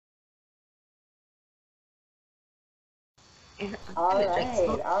All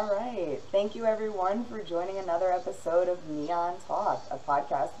right, all right. Thank you, everyone, for joining another episode of Neon Talk, a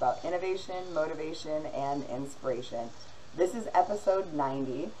podcast about innovation, motivation, and inspiration. This is episode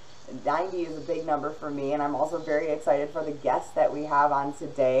 90. 90 is a big number for me, and I'm also very excited for the guest that we have on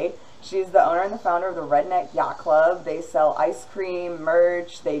today. She's the owner and the founder of the Redneck Yacht Club. They sell ice cream,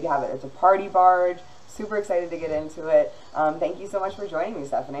 merch, they have it, it's a party barge. Super excited to get into it. Thank you so much for joining me,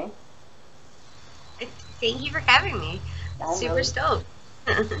 Stephanie. Thank you for having me. Super stoked.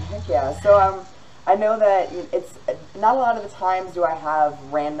 Yeah, so I know that it's not a lot of the times do I have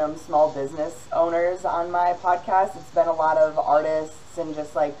random small business owners on my podcast. It's been a lot of artists and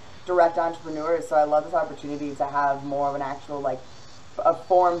just like direct entrepreneurs. So I love this opportunity to have more of an actual like a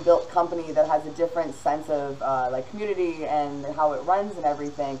form built company that has a different sense of like community and how it runs and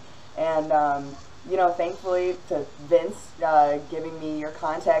everything. And you know, thankfully to Vince giving me your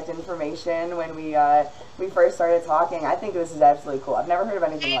contact information when we first started talking. I think this is absolutely cool. I've never heard of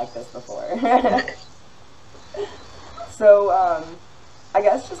anything like this before. So I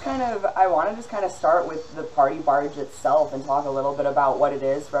guess just kind of, I want to just kind of start with the party barge itself and talk a little bit about what it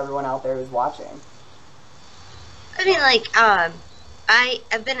is for everyone out there who's watching. I mean, like,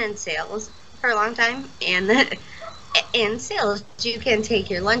 I've been in sales for a long time, and in sales, you can take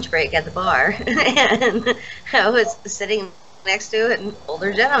your lunch break at the bar. And I was sitting next to an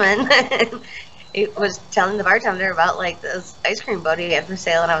older gentleman, and he was telling the bartender about, like, this ice cream boat he had for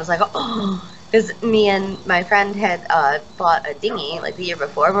sale, and I was like, oh, because me and my friend had bought a dinghy, like, the year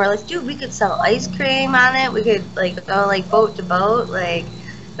before, and we were like, dude, we could sell ice cream on it, we could, like, go, like, boat to boat, like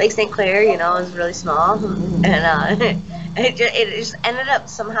Lake St. Clair, you know, is really small, and it just ended up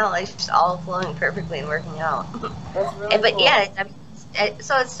somehow like just all flowing perfectly and working out. That's really But cool. yeah, I mean,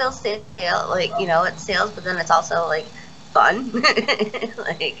 so it's still sales, like, you know, it's sales, but then it's also like fun.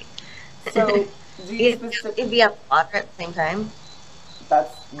 Like, So do you you'd be on the water at the same time.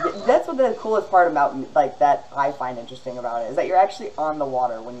 that's what the coolest part about like that I find interesting about it is that you're actually on the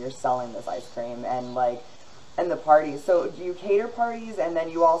water when you're selling this ice cream and like and the parties. So do you cater parties and then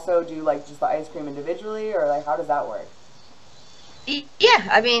you also do like just the ice cream individually or like how does that work? Yeah,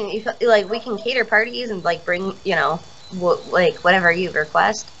 I mean, like we can cater parties and like bring, you know, like whatever you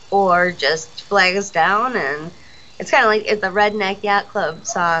request, or just flag us down. And it's kind of like if the Redneck Yacht Club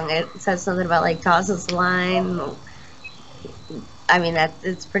song. It says something about like toss us a line. I mean,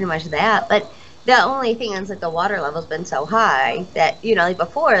 it's pretty much that. But the only thing is like the water level's been so high that, you know, like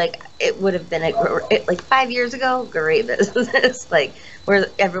before, like it would have been like 5 years ago, great business, like where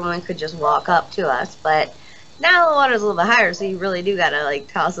everyone could just walk up to us, but now the water's a little bit higher, so you really do gotta like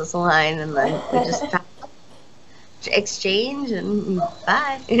toss us a line and then we just exchange and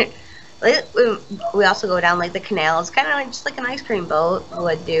bye. We also go down like the canal. It's kind of like just like an ice cream boat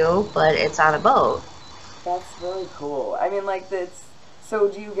would do, but it's on a boat. That's really cool. I mean like this so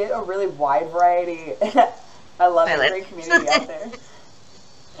do you get a really wide variety I love the great community out there.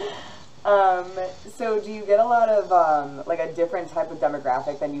 So do you get a lot of like a different type of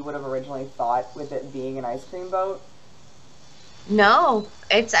demographic than you would have originally thought with it being an ice cream boat? No,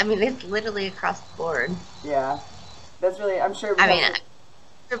 I mean, it's literally across the board. Yeah, that's really, I'm sure. I mean,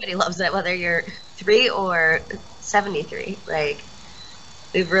 everybody loves it, whether you're 3 or 73. Like,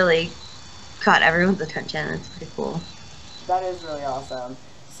 we've really caught everyone's attention. It's pretty cool. That is really awesome.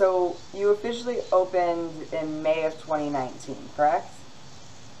 So you officially opened in May of 2019, correct?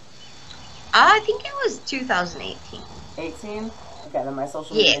 I think it was 2018. 18? Okay, then my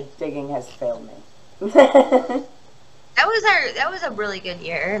social media digging has failed me. That was a really good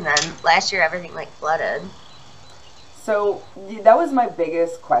year, and then last year everything like flooded. So that was my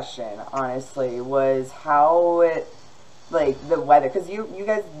biggest question, honestly, was how it, like the weather, because you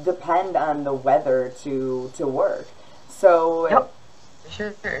guys depend on the weather to work. So yep, for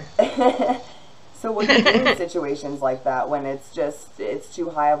sure. So what do you do in situations like that when it's too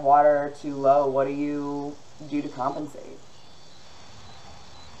high of water or too low? What do you do to compensate?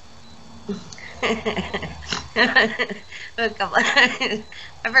 A couple.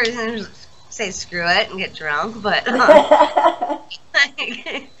 My first thing is say screw it and get drunk, but like,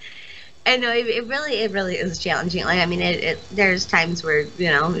 I know it really is challenging. Like I mean, there's times where you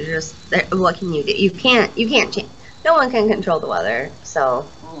know you're just what can you do? You can't change. No one can control the weather, so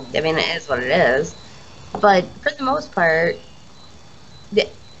I mean it is what it is. But for the most part,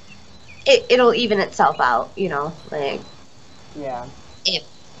 it'll even itself out. You know, like yeah.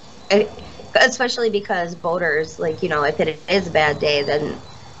 Especially because boaters, like, you know, if it is a bad day, then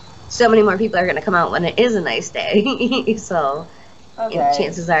so many more people are going to come out when it is a nice day. So, okay. You know,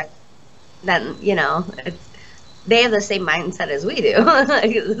 chances are that, you know, they have the same mindset as we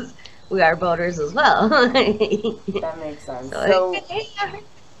do. we are boaters as well. That makes sense. So So yeah,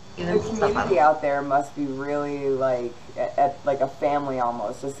 the even stuff community on. out there must be really like at like a family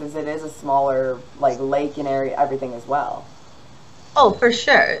almost, just as it is a smaller like lake and area, everything as well. Oh, for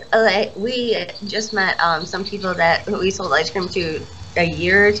sure. Like we just met some people that who we sold ice cream to a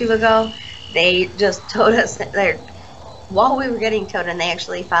year or two ago. They just told us that they're while we were getting towed, and they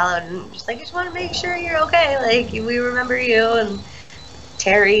actually followed and just like, I just want to make sure you're okay. Like we remember you and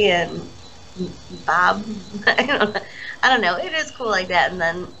Terry and Bob. I don't know. I don't know. It is cool like that. And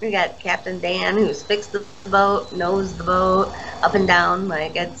then we got Captain Dan, who's fixed the boat, knows the boat up and down.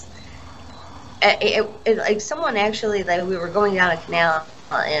 Like like someone actually, like we were going down a canal,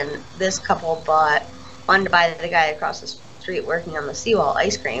 and this couple wanted to buy the guy across the street working on the seawall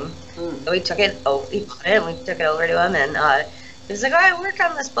ice cream. Mm. So we took it. Oh, he bought it, and we took it over to him, and he was like, "Oh, I worked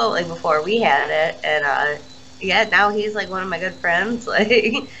on this boat like before we had it," and yeah, now he's like one of my good friends. Like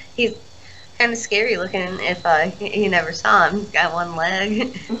he's kind of scary looking if you never saw him. He's got one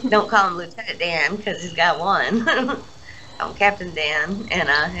leg. Don't call him Lieutenant Dan because he's got one. I'm Captain Dan, and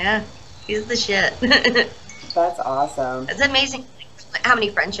yeah, he's the shit. That's awesome. It's amazing how many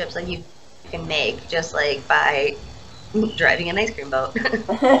friendships like you can make just like by driving an ice cream boat.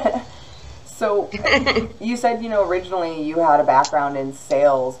 So you said, originally you had a background in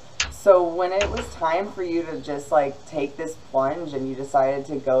sales. So when it was time for you to just like take this plunge and you decided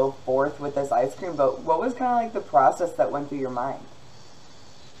to go forth with this ice cream boat, what was kind of like the process that went through your mind?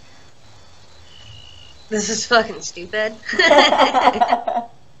 This is fucking stupid.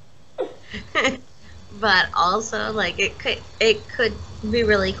 But also like it could be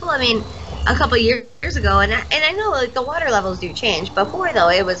really cool. I mean, a couple years ago, and I know like the water levels do change. Before though,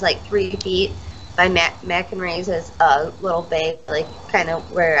 it was like 3 feet by McEnray's is a little bay, like kind of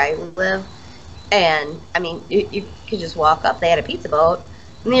where I live. And I mean, you could just walk up. They had a pizza boat.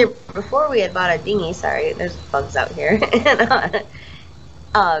 Near before we had bought a dinghy. Sorry, there's bugs out here. And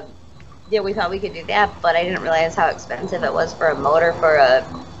yeah, we thought we could do that, but I didn't realize how expensive it was for a motor for a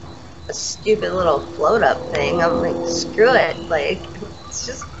stupid little float up thing. I'm like, screw it. Like, it's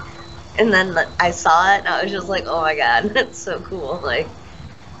just. And then I saw it, and I was just like, oh my god, that's so cool. Like,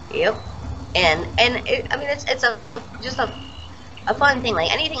 yep. And I mean, it's just a fun thing.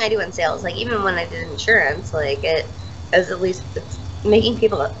 Like anything I do in sales, like even when I did insurance, like it is at least it's making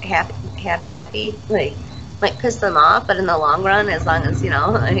people happy, like piss them off. But in the long run, as long as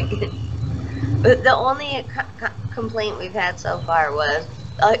like. But the only complaint we've had so far was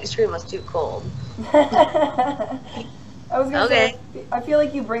ice cream was too cold. I was gonna Okay. say, I feel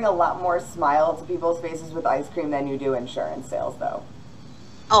like you bring a lot more smile to people's faces with ice cream than you do insurance sales, though.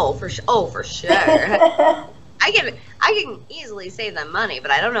 Oh, for sure. Oh, for sure. I can easily save them money,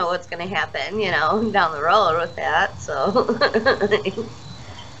 but I don't know what's going to happen, down the road with that. So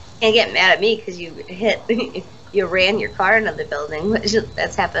can't get mad at me because you ran your car into the building, which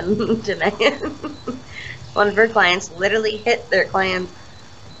that's happened to Megan. One of her clients literally hit their client's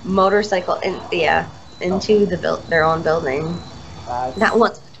motorcycle into their own building. Not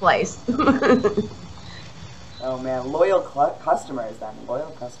once, but twice. Oh man, loyal customers then.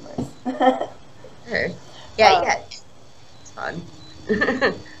 Loyal customers. Sure. Yeah, it's fun.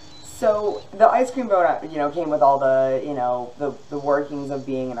 So the ice cream boat, came with all the, the workings of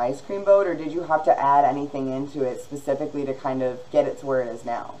being an ice cream boat, or did you have to add anything into it specifically to kind of get it to where it is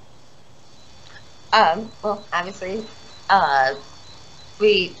now? Well, obviously,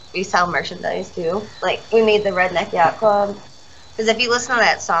 we sell merchandise too. Like we made the Redneck Yacht Club, because if you listen to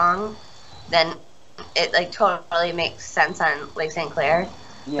that song, then it like totally makes sense on Lake St. Clair.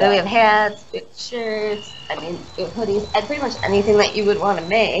 Yeah. But we have hats, we have shirts, I mean, we have hoodies, and pretty much anything that you would want to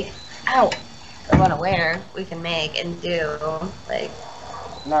make, or want to wear, we can make and do. Like,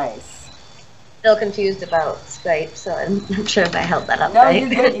 Nice. still confused about Skype, so I'm not sure if I held that up No, right. you're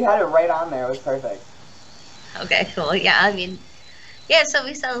good. You had it right on there. It was perfect. Okay, cool. Yeah, I mean, yeah. So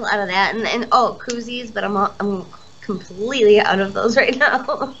we sell a lot of that, and koozies, but I'm completely out of those right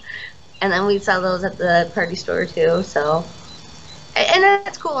now. And then we sell those at the party store too. So, and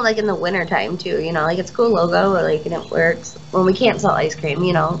that's cool. Like in the winter time too. Like it's a cool logo. Like and it works when we can't sell ice cream.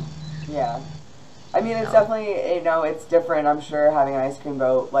 Yeah. I mean, it's So. definitely, it's different, I'm sure, having an ice cream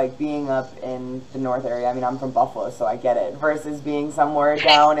boat, like being up in the north area. I mean, I'm from Buffalo, so I get it, versus being somewhere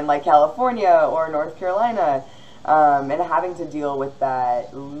down in like California or North Carolina, and having to deal with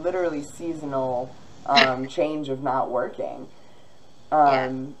that literally seasonal change of not working.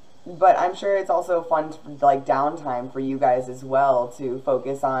 Yeah. But I'm sure it's also fun, like downtime for you guys as well to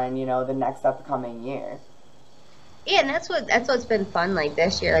focus on, the next upcoming year. Yeah, and that's what's been fun like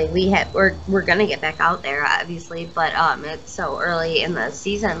this year. Like we're gonna get back out there obviously, but it's so early in the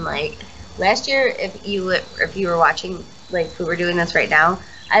season. Like last year, if you were watching, like if we were doing this right now,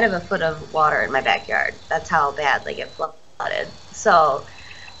 I'd have a foot of water in my backyard. That's how bad like it flooded. So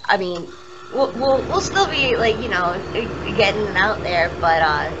I mean, we'll still be like getting it out there, but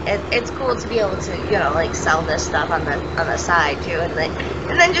it's cool to be able to like sell this stuff on the side too, and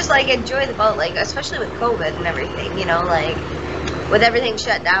then just like enjoy the boat, like especially with COVID and everything, like with everything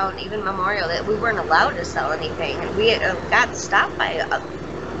shut down, even Memorial, that we weren't allowed to sell anything, and we got stopped by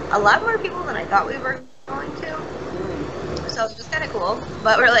a lot more people than I thought we were going to. So it's just kind of cool,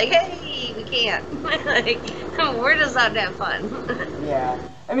 but we're like, hey, we can't. Like, we're just out to have fun. Yeah.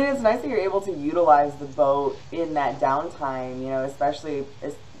 I mean, it's nice that you're able to utilize the boat in that downtime,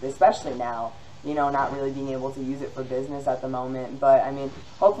 especially now, not really being able to use it for business at the moment. But, I mean,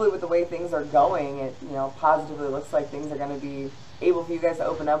 hopefully with the way things are going, it, positively looks like things are going to be able for you guys to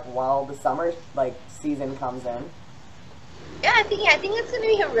open up while the summer, season comes in. Yeah, I think it's gonna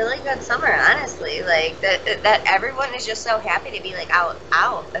be a really good summer, honestly. Like that everyone is just so happy to be like out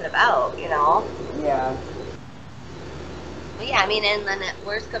and about. Yeah. But yeah, I mean, and then if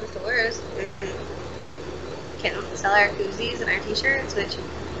worst comes to worst, we can sell our koozies and our T-shirts, which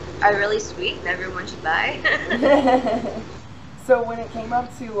are really sweet and everyone should buy. So when it came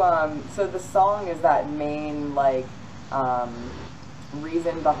up to, so the song is that main, um,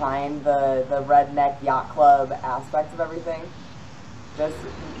 reason behind the Redneck Yacht Club aspect of everything? Just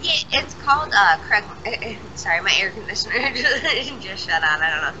Yeah, it's called Craig. Sorry, my air conditioner just shut on. I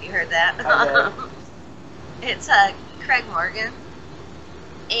don't know if you heard that. okay. It's Craig Morgan,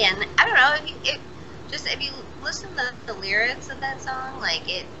 and I don't know if you listen to the lyrics of that song, like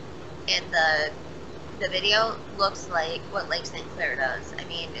it, and the video looks like what Lake St. Clair does. I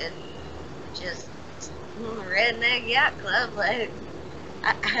mean, it just redneck yacht club. Like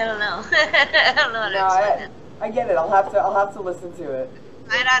I don't know. I don't know how to explain it. I get it. I'll have to listen to it.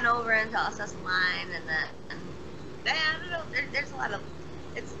 Right on over and toss us a line, and then I don't know. There's a lot of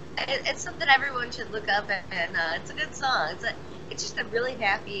it's something everyone should look up, and it's a good song. It's just a really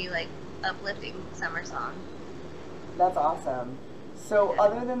happy, like uplifting summer song. That's awesome. So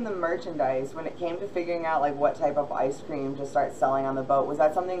other than the merchandise, when it came to figuring out what type of ice cream to start selling on the boat, was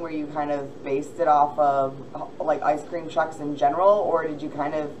that something where you kind of based it off of ice cream trucks in general, or did you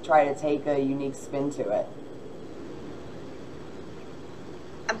kind of try to take a unique spin to it?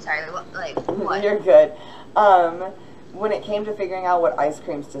 I'm sorry, what? You're good. When it came to figuring out what ice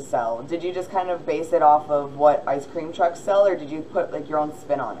creams to sell, did you just kind of base it off of what ice cream trucks sell, or did you put your own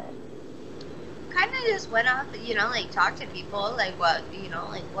spin on it? Kind of just went off, talk to people, what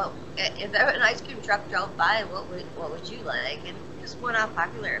if an ice cream truck drove by, what would you like? And just went off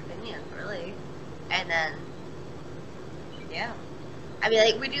popular opinion, really. And then, yeah. I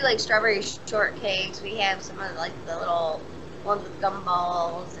mean, we do, strawberry shortcakes. We have some of, the little ones with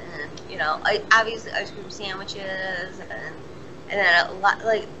gumballs, and, obviously ice cream sandwiches, and then a lot,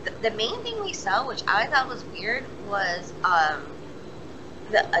 the main thing we sell, which I thought was weird, was,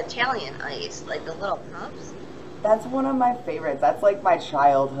 the Italian ice, the little cups. That's one of my favorites. That's my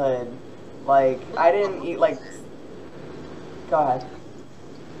childhood. I didn't eat Go ahead.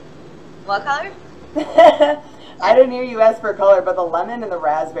 What color? I didn't hear you ask for color, but the lemon and the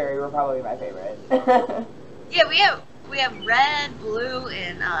raspberry were probably my favorite. Yeah, we have red, blue,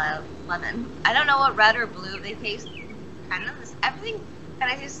 and lemon. I don't know what red or blue they taste. Kind of everything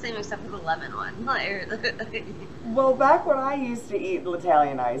kind of tastes the same except for the lemon one. Well, back when I used to eat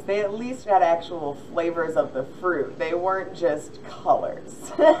Italian ice, they at least had actual flavors of the fruit. They weren't just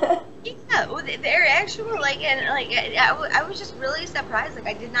colors. Yeah, well, they're actual I was just really surprised.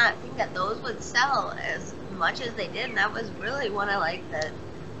 I did not think that those would sell as much as they did, and that was really one of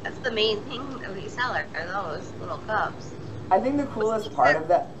that's the main thing that we sell are those little cups. I think the coolest part of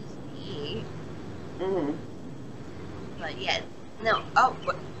that. But yeah, no. Oh,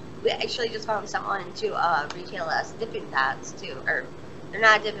 we actually just found someone to retail us Dippin' Dots too, or they're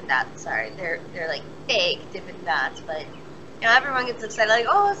not Dippin' Dots. Sorry, they're fake Dippin' Dots, but everyone gets excited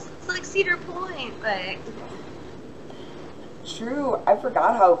oh, it's like Cedar Point, True. I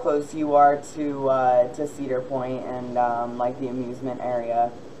forgot how close you are to Cedar Point and the amusement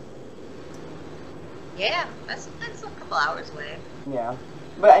area. Yeah, that's a couple hours away. Yeah,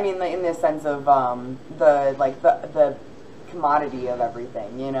 but I mean, in the sense of the commodity of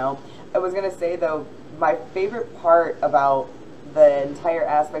everything, I was gonna say though, my favorite part about the entire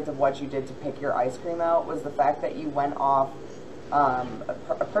aspect of what you did to pick your ice cream out was the fact that you went off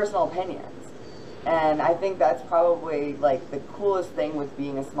personal opinions. And I think that's probably like the coolest thing with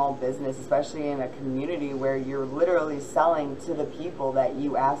being a small business, especially in a community where you're literally selling to the people that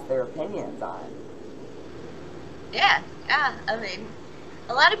you ask their opinions on. Yeah, yeah. I mean,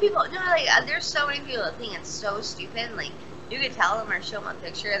 a lot of people, no, like, there's so many people that think it's so stupid. Like, you could tell them or show them a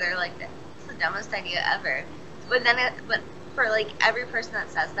picture, they're like, that's the dumbest idea ever. But then, but for like every person that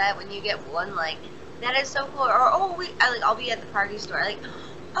says that, when you get one, like, that is so cool, or oh, I'll be at the party store, like,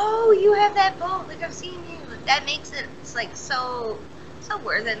 oh, you have that boat, like I've seen you. That makes it, it's like so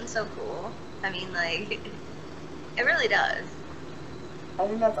worth it and so cool. I mean, like, it really does. I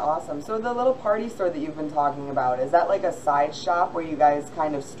think that's awesome. So the little party store that you've been talking about, is that like a side shop where you guys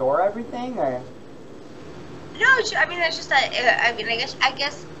kind of store everything, or? No, I mean, it's just that, I mean, I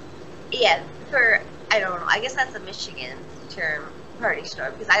guess, yeah, I don't know, I guess that's a Michigan term, party store,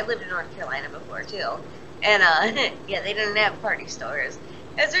 because I lived in North Carolina before, too, and, yeah, they didn't have party stores.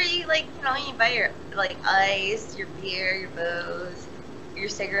 It's where you, like, you buy your, like, ice, your beer, your booze, your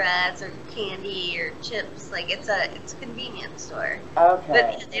cigarettes, or your candy, or chips, like, it's a convenience store. Okay.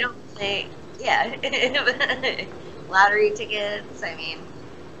 But they don't say, yeah, lottery tickets, I mean,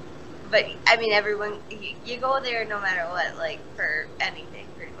 but, I mean, everyone, you go there no matter what, like, for anything,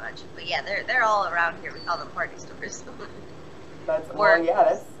 pretty much. But, yeah, they're all around here. We call them party stores. Well, yeah,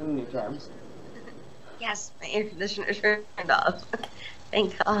 that's a new term. Yes, my air conditioner turned off.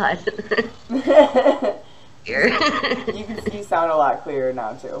 Thank God. Here. You sound a lot clearer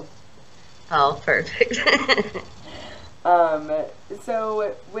now, too. Oh, perfect.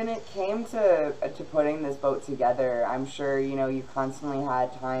 So when it came to putting this boat together, I'm sure, you constantly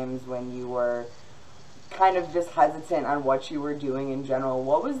had times when you were kind of just hesitant on what you were doing in general.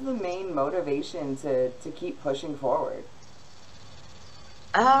 What was the main motivation to keep pushing forward?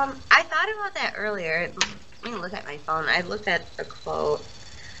 I thought about that earlier. Let me look at my phone. I looked at a quote.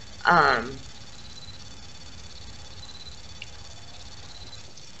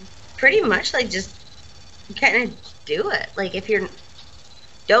 Pretty much like just kind of do it. Like, if you're,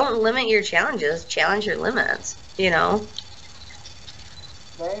 don't limit your challenges, challenge your limits, Very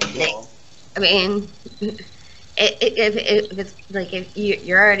cool. I mean, if it's like, if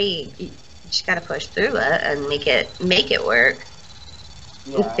you're already, you just gotta push through it and make it work.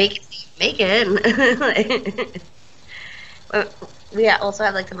 Yeah. Make it. We also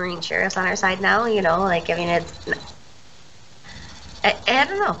have like the Marine Sheriffs on our side now, like, I mean, I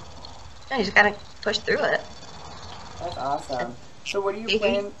don't know. You just gotta push through it. That's awesome. So what do you If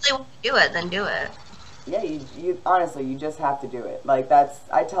plan? you really want to do it, then do it. Yeah, you honestly, you just have to do it. Like, that's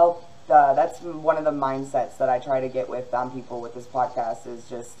one of the mindsets that I try to get with people with this podcast, is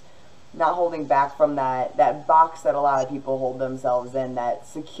just not holding back from that box that a lot of people hold themselves in, that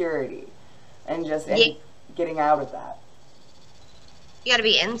security, and just getting out of that. You gotta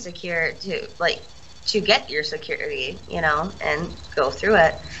be insecure to get your security, and go through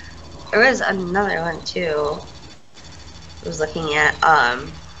it. There was another one too. I was looking at,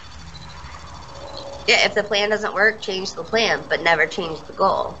 yeah, if the plan doesn't work, change the plan, but never change the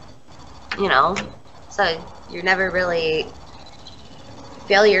goal. So you're never really,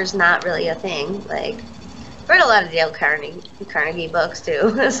 failure's not really a thing. Like, I've read a lot of Dale Carnegie books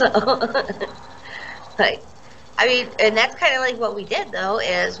too, so, like, I mean, and that's kind of like what we did though,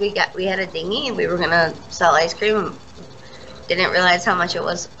 is we had a dinghy and we were gonna sell ice cream. Didn't realize how much it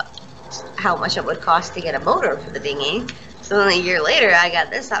would cost to get a motor for the dinghy. So then a year later, I got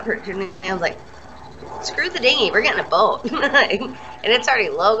this opportunity. I was like, screw the dinghy, we're getting a boat. And it's already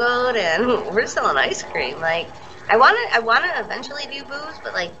logoed, and we're selling ice cream. Like, I want to eventually do booze,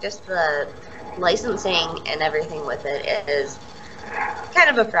 but like, just the licensing and everything with it is kind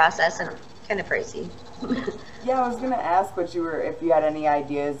of a process and kind of pricey. Yeah, I was gonna ask if you had any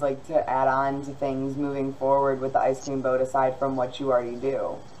ideas, like, to add on to things moving forward with the ice cream boat, aside from what you already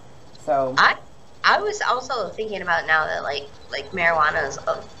do. So I was also thinking about, now that like marijuana is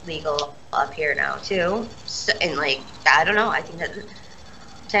legal up here now too, so, and like, I don't know, I think that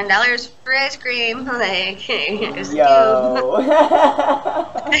 $10 for ice cream, like, here's yo.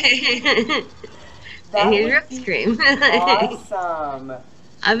 and here's your ice cream. Awesome.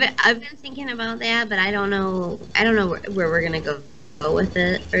 I've been thinking about that, but I don't know where we're gonna go with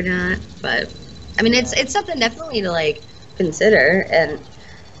it or not. But I mean, it's something definitely to like consider, and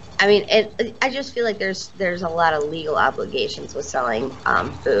I mean, I just feel like there's a lot of legal obligations with selling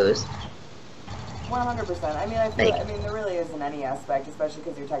booze. 100%. I mean, there really isn't any aspect, especially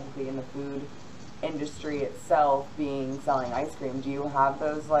because you're technically in the food industry itself, selling ice cream. Do you have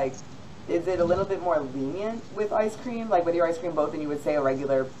those, like, is it a little bit more lenient with ice cream, like with your ice cream boat, than you would say a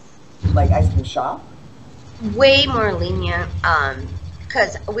regular, like, ice cream shop? Way more lenient.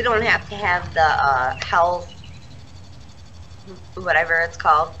 because we don't have to have the health, whatever it's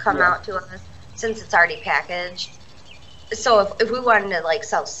called, come out to us since it's already packaged. So if we wanted to like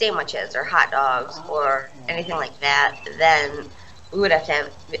sell sandwiches or hot dogs or anything like that, then we would have to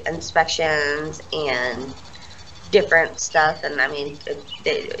have inspections and different stuff. And I mean,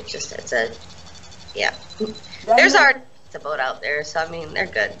 it's a, yeah. There's already a boat out there, so I mean, they're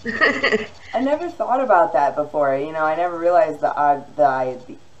good. I never thought about that before. You know, I never realized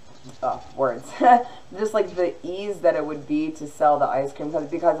words. Just like the ease that it would be to sell the ice cream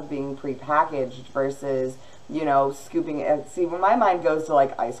because of being prepackaged versus, you know, scooping it. See, when my mind goes to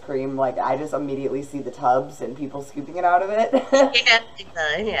like ice cream, like I just immediately see the tubs and people scooping it out of it.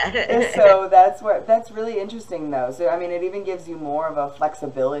 Yeah. So that's really interesting though. So I mean, it even gives you more of a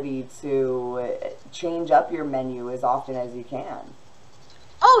flexibility to change up your menu as often as you can.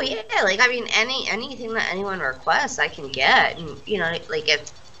 Oh yeah, like I mean, anything that anyone requests, I can get. And you know, like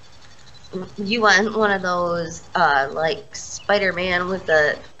if you want one of those like Spider-Man with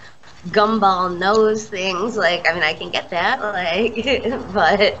the gumball nose things, like I mean, I can get that, like,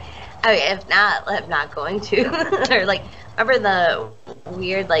 but I mean, if not, I'm not going to. Or like, remember the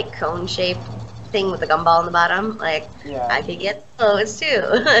weird like cone shaped thing with the gumball on the bottom? Like, I could get those too.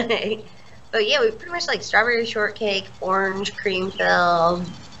 But yeah, we pretty much like strawberry shortcake, orange cream filled,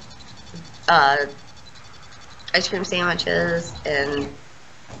 ice cream sandwiches, and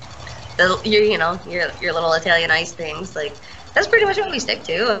your little Italian ice things. Like, that's pretty much what we stick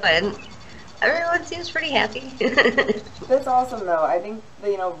to, and everyone seems pretty happy. That's awesome, though. I think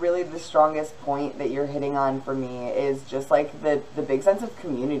that, you know, really the strongest point that you're hitting on for me is just like the big sense of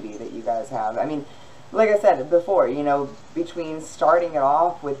community that you guys have. I mean, like I said before, you know, between starting it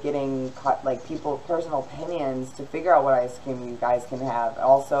off with getting like personal opinions to figure out what ice cream you guys can have,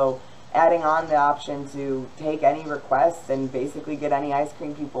 also adding on the option to take any requests and basically get any ice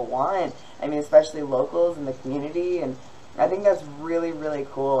cream people want. I mean, especially locals in the community, and I think that's really, really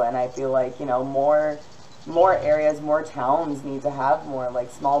cool. And I feel like, you know, more areas, more towns need to have more like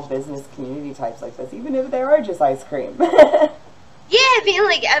small business community types like this, even if they are just ice cream. Yeah, I mean,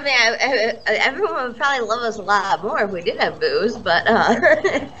 like, everyone would probably love us a lot more if we did have booze, but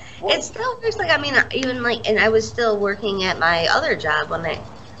it's still just like, I mean, even like, and I was still working at my other job when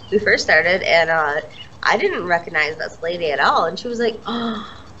we first started, and I didn't recognize this lady at all, and she was like, oh,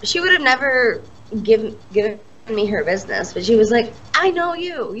 she would have never given me her business, but she was like, I know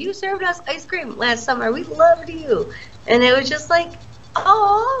you served us ice cream last summer, we loved you. And it was just like,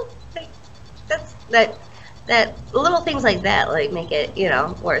 oh, like, that little things like that, like, make it, you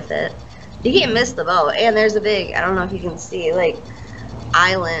know, worth it. You can't miss the boat. And there's a big, I don't know if you can see, like,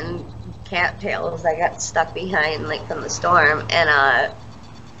 island cattails that got stuck behind, like, from the storm. And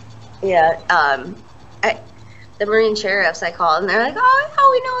the Marine sheriffs, I called, and they're like,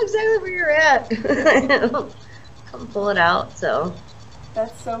 oh, we know exactly where you're at. Come pull it out. So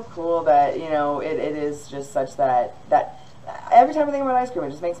that's so cool that, you know, it is just such that every time I think about ice cream, it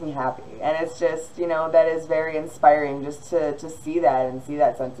just makes me happy. And it's just, you know, that is very inspiring just to see that and see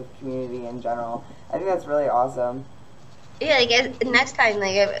that sense of community in general. I think that's really awesome. Yeah, like, next time,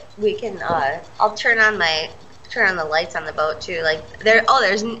 like, we can, I'll turn on the lights on the boat too. Like,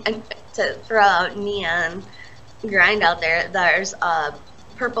 there's to throw out neon grind out there. There's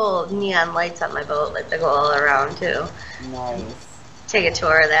purple neon lights on my boat, like, that go all around too. Nice. Take a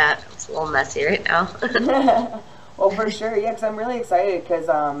tour of that. It's a little messy right now. Well, for sure, yeah, because I'm really excited because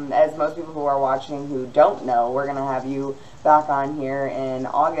as most people who are watching who don't know, we're going to have you back on here in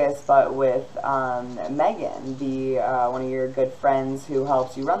August, but with Megan, one of your good friends who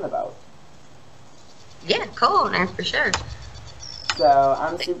helps you run the boat. Yeah, co-owner, for sure. So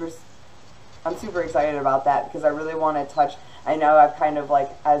I'm super excited about that because I really want to touch, I know I've kind of,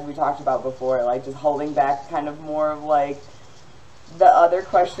 like, as we talked about before, like, just holding back kind of more of, like, the other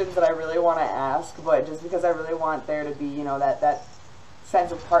questions that I really want to ask, but just because I really want there to be, you know, that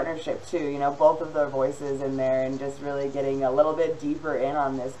sense of partnership too, you know, both of their voices in there, and just really getting a little bit deeper in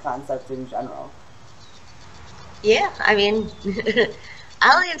on this concept in general. Yeah, I mean,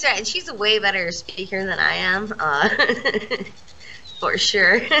 I'll answer it. She's a way better speaker than I am, for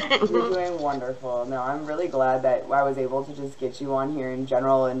sure. You're doing wonderful. No, I'm really glad that I was able to just get you on here in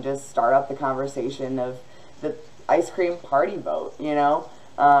general and just start up the conversation of the ice cream party boat, you know?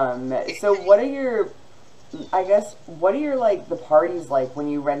 So what are your, like, the parties like when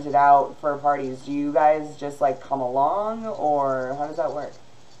you rent it out for parties? Do you guys just, like, come along, or how does that work?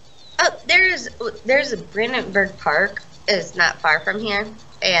 There's a Brandenburg Park is not far from here,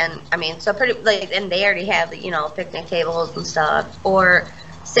 and I mean, so pretty, like, and they already have, you know, picnic tables and stuff. Or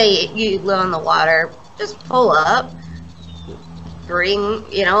say you live on the water, just pull up, bring,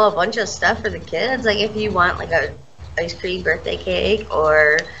 you know, a bunch of stuff for the kids. Like if you want like a ice cream birthday cake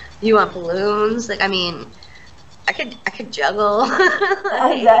or you want balloons, like I mean, I could juggle.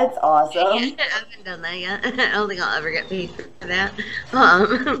 Like, That's awesome. I haven't done that yet. I don't think I'll ever get paid for that.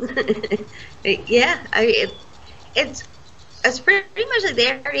 Yeah, I mean, it's pretty much like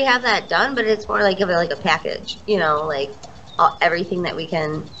they already have that done, but it's more like like a package, you know, like everything that we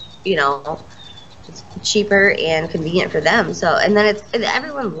can, you know, it's cheaper and convenient for them. So, and then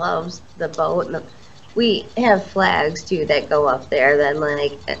everyone loves the boat, and we have flags too that go up there. Then,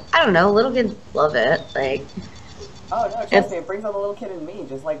 like, I don't know, little kids love it. Like, oh no, trust me, it brings out the little kid in me.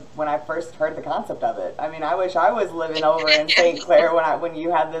 Just like when I first heard the concept of it. I mean, I wish I was living over in St. Clair when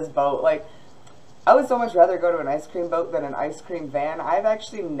you had this boat. Like, I would so much rather go to an ice cream boat than an ice cream van. I've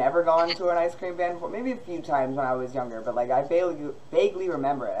actually never gone to an ice cream van before, maybe a few times when I was younger, but like I vaguely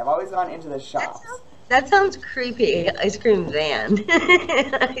remember it. I've always gone into the shops. That sounds creepy, ice cream van.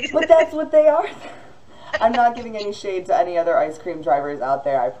 But that's what they are. I'm not giving any shade to any other ice cream drivers out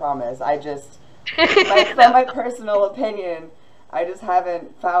there, I promise. I just, from my personal opinion, I just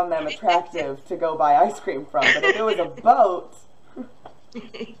haven't found them attractive to go buy ice cream from. But if it was a boat...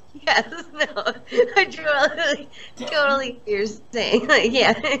 Yes, no, I totally hear you're saying. Like,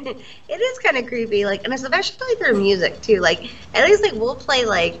 yeah, it is kind of creepy. Like, and especially through music too. Like, at least like we'll play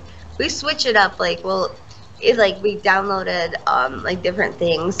like we switch it up. Like, it's like we downloaded like different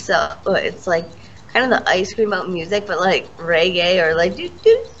things, so it's like kind of the ice cream boat music, but like reggae or like do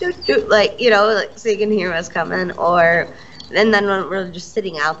do do do, like you know, like so you can hear us coming. Or and then when we're just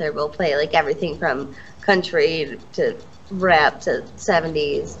sitting out there, we'll play like everything from country to rap to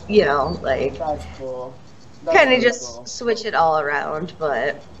 70s, you know, like that's cool. That's kind of really just cool. switch it all around.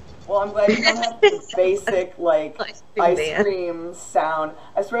 But well, I'm glad you don't have the basic like ice van. cream sound.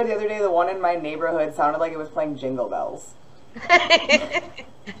 I swear the other day the one in my neighborhood sounded like it was playing Jingle Bells. I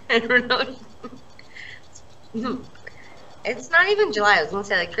don't know. It's not even July. I was gonna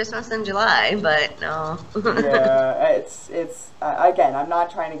say like Christmas in July, but no. Yeah, it's again, I'm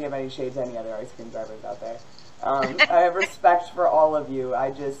not trying to give any shade to any other ice cream drivers out there. I have respect for all of you.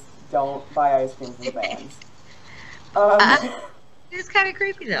 I just don't buy ice cream from vans. It's kind of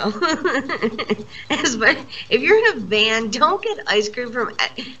creepy though. If you're in a van, don't get ice cream from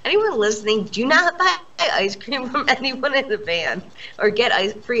anyone listening. Do not buy ice cream from anyone in a van, or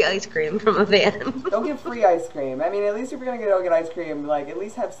get free ice cream from a van. Don't get free ice cream. I mean, at least if you're gonna go get ice cream, like at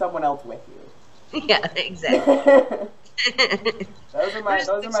least have someone else with you. Yeah, exactly. Those are my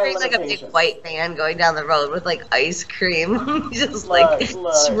limitations. Like a big white van going down the road with like ice cream, just like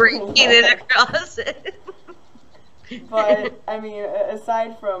sprinting it across it. But I mean,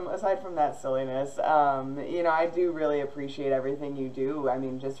 aside from that silliness, you know, I do really appreciate everything you do. I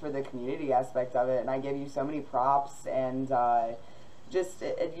mean, just for the community aspect of it, and I give you so many props, and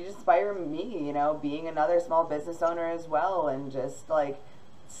you inspire me. You know, being another small business owner as well, and just like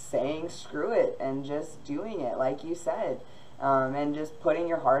saying screw it and just doing it like you said, and just putting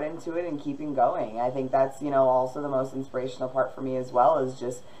your heart into it and keeping going. I think that's, you know, also the most inspirational part for me as well, is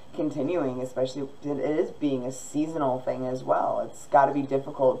just continuing, especially it is being a seasonal thing as well. It's got to be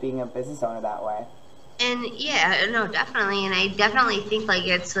difficult being a business owner that way. And yeah, no, definitely. And I definitely think like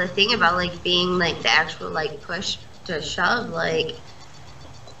it's the thing about like being like the actual like push to shove, like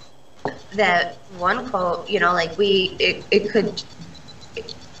that one quote, you know, like it could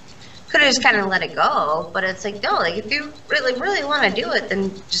have just kind of let it go, but it's like, no, like if you really want to do it,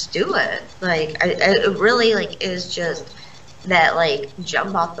 then just do it. Like it really like is just that like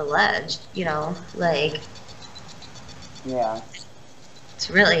jump off the ledge, you know, like yeah, it's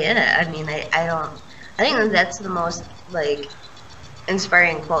really it. I mean, I think that's the most like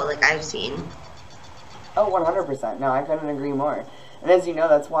inspiring quote like I've seen. Oh, 100%. No, I couldn't agree more. And as you know,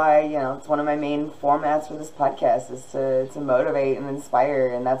 that's why, you know, it's one of my main formats for this podcast is to motivate and inspire.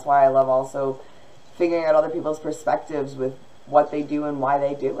 And that's why I love also figuring out other people's perspectives with what they do and why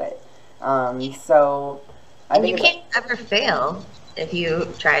they do it. So I think you can't ever fail if you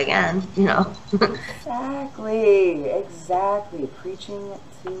try again, you know. Exactly. Preaching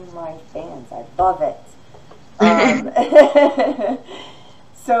to my fans. I love it.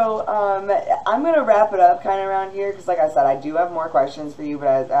 So I'm going to wrap it up kind of around here because, like I said, I do have more questions for you,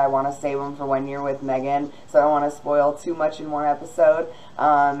 but I want to save them for when you're with Megan, so I don't want to spoil too much in one episode.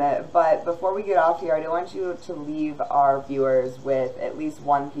 But before we get off here, I do want you to leave our viewers with at least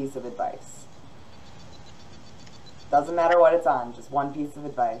one piece of advice. Doesn't matter what it's on, just one piece of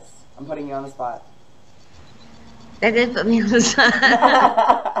advice. I'm putting you on the spot. That did put me on the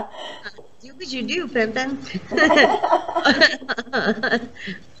spot. Do what you do, Pimpin'.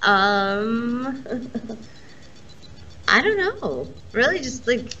 I don't know. Really, just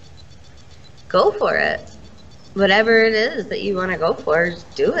like go for it. Whatever it is that you want to go for,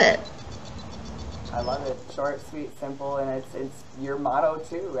 just do it. I love it. Short, sweet, simple, and it's your motto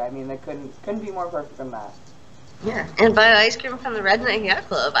too. I mean, it couldn't be more perfect than that. Yeah, and buy ice cream from the Redneck Yacht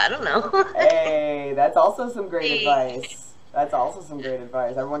Club. I don't know. Hey, that's also some great advice. That's also some great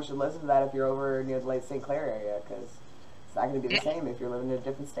advice. Everyone should listen to that if you're over near the Lake St. Clair area, because it's not going to be the same if you're living in a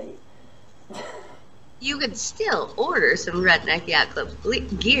different state. You could still order some Redneck Yacht Club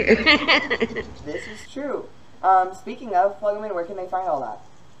gear. This is true. Speaking of, plug them in. Where can they find all that?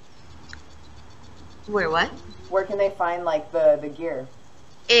 Where what? Where can they find like the gear?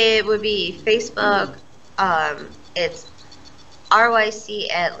 It would be Facebook. It's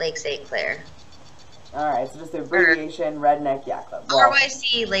RYC at Lake St. Clair. All right, so just the abbreviation Redneck Yacht Club. Well,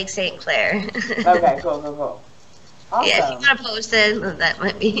 RYC Lake St. Clair. Okay, cool. Awesome. Yeah, if you want to post it, that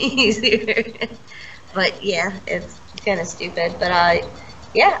might be easier. But yeah, it's kind of stupid. But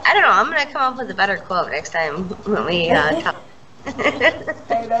yeah, I don't know. I'm gonna come up with a better quote next time when we talk.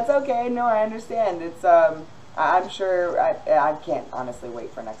 Hey, that's okay. No, I understand. It's I'm sure I can't honestly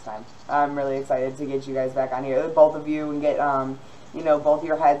wait for next time. I'm really excited to get you guys back on here, both of you, and get you know, both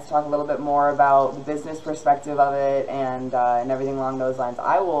your heads talk a little bit more about the business perspective of it and everything along those lines.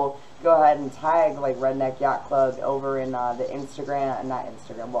 I will go ahead and tag like Redneck Yacht Club over in the Instagram, not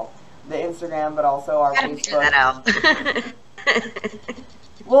Instagram, well, the Instagram, but also our Facebook. Figure that out.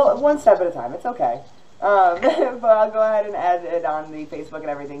 Well, one step at a time. It's okay. But I'll go ahead and add it on the Facebook and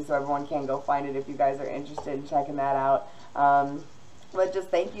everything so everyone can go find it if you guys are interested in checking that out. But just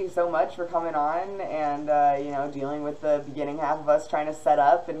thank you so much for coming on and, you know, dealing with the beginning half of us trying to set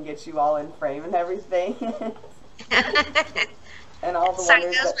up and get you all in frame and everything. And all the Sorry,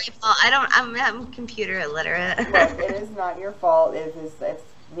 wonders that was my fault. I'm computer illiterate. Look, it is not your fault. It's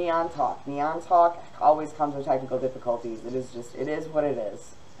Neon Talk. Neon Talk always comes with technical difficulties. It is what it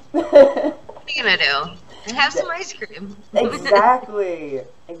is. What are you gonna do? Have some ice cream. Exactly.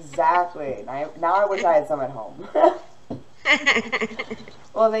 Now I wish I had some at home.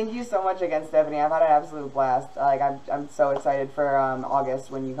 Well, thank you so much again, Stephanie. I've had an absolute blast. Like I'm so excited for August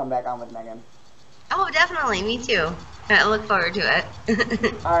when you come back on with Megan. Oh, definitely. Me too. I look forward to it.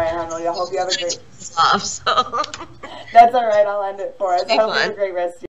 All right, Emily. I hope you have a great. Off, so. That's all right. I'll end it for us. I hope you have Fun. a great rest.